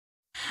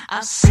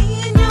I've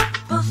seen you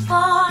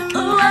before,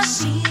 ooh, I've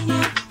seen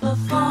you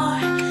before.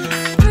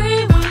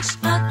 3 weeks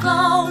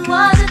ago,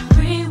 was it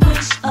 3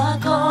 weeks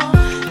ago?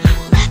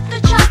 Left the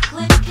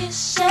chocolate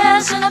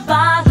kisses in a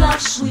bottle of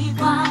sweet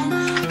wine.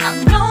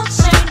 I'm not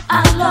saying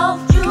I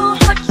love you,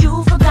 but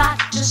you forgot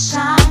to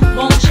sign.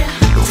 Won't you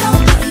tell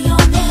me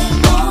your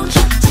name? Won't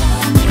you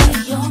tell me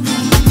your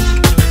name?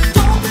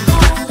 Don't be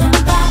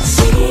holding back,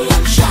 see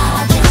I'm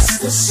shy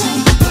just the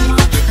same.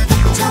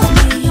 Tell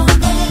me your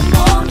name,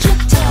 won't you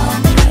tell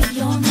me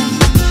your name?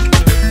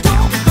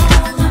 Don't be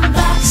holding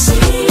back,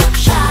 see I'm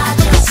shy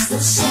just the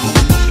same.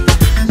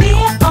 Me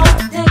all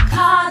the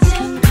cards if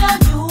you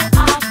knew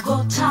I'd go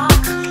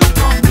talk.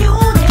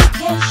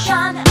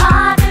 Communication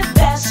are the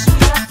best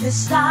way of the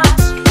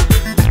stars.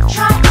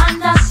 Try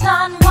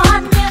understand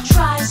what me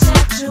try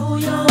say to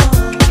you.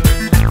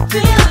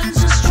 Feelings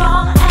are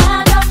strong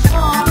and I'm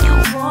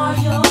falling for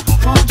you.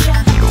 Won't you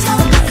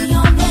tell me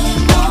your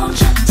name? Won't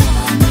you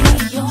tell me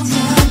your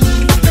name?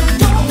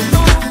 Don't be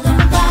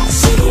holding back,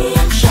 see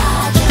I'm shy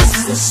just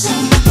the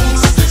same.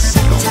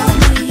 Tell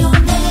me your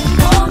name,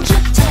 won't you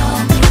tell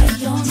me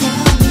your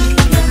name?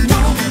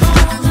 Don't be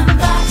holding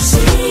back,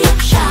 see I'm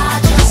shy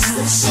just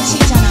the same.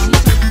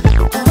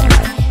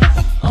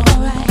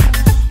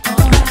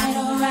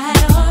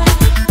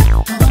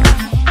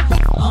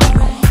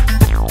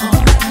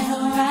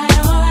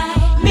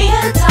 Me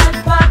the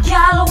type of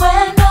gal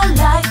when no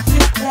life we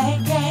play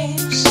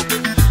games.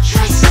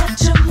 Try step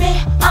to me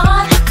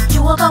on,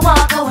 you will go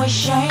walk away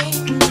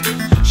shame.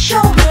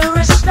 Show me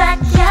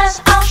respect,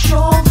 yes, I'll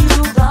show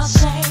you the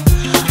same.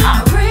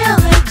 I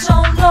really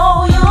don't know,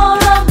 you're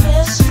a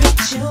mystery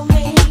to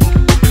me.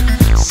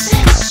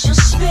 Sense your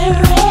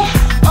spirit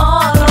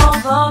all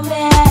over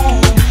me.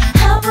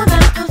 Haven't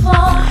met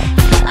before,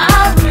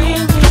 I'm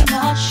really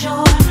not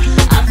sure.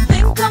 I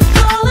think I'm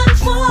falling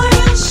for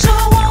you, so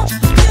won't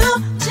you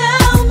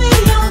tell me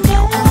your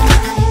name?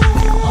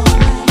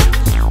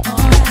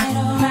 Tell me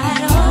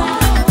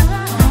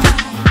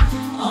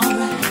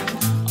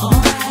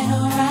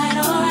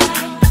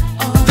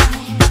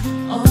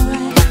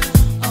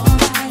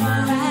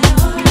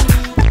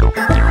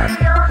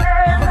your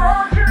name,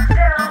 won't you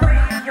tell me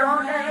your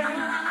name?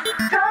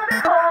 Don't be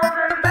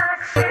holding back,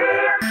 see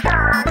I'm shy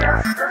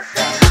just the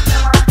same.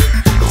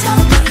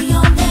 Tell me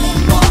your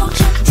name, won't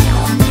you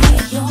tell me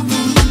your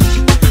name?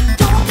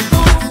 Don't be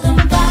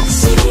holding back,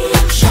 see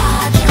I'm shy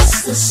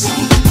just the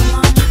same.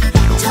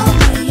 Tell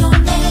me your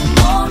name,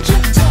 won't you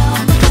tell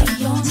me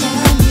your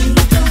name?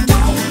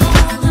 Don't be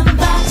holding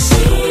back,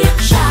 see I'm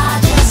shy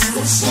just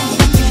the same.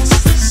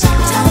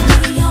 Tell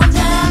me your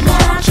name,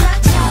 won't you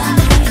tell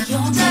me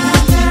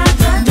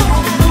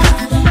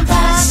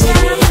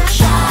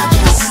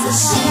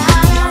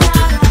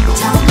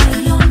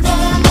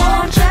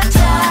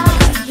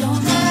your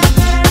name?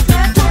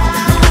 Don't be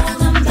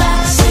holding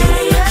back, see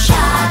I'm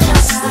shy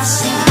just the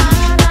same.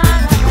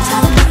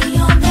 Tell me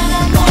your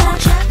name,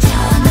 won't you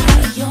tell me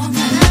your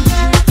name?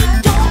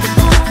 Don't be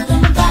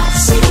holding back,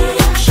 see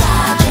I'm shy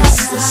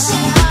just the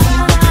same.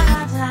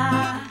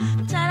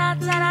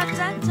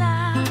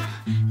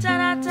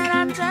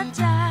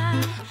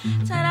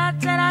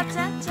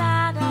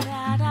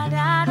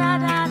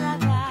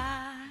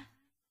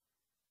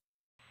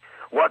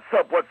 What's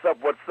up, what's up,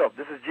 what's up?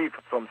 This is G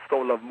from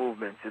Stone Love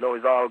Movements. You know,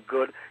 it's all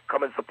good.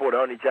 Come and support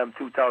Honey Jam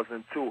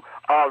 2002,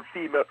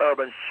 all-female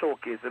urban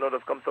showcase. You know,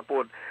 just come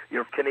support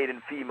your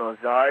Canadian females,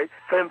 all right?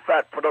 Femme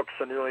Fat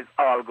production, you know, it's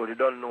all good. You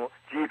don't know,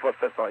 G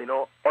Professor, you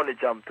know, Honey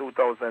Jam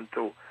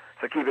 2002.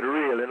 So keep it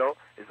real, you know,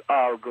 it's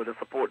all good to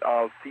support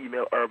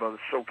all-female urban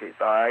showcase,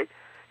 all right?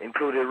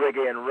 Including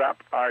reggae and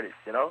rap artists,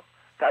 you know?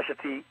 Tasha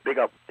T, big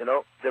up, you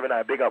know?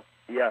 Gemini, big up.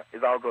 Yeah,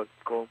 it's all good.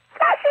 Cool.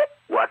 Tasha,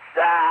 what's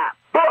up?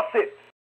 Boss it!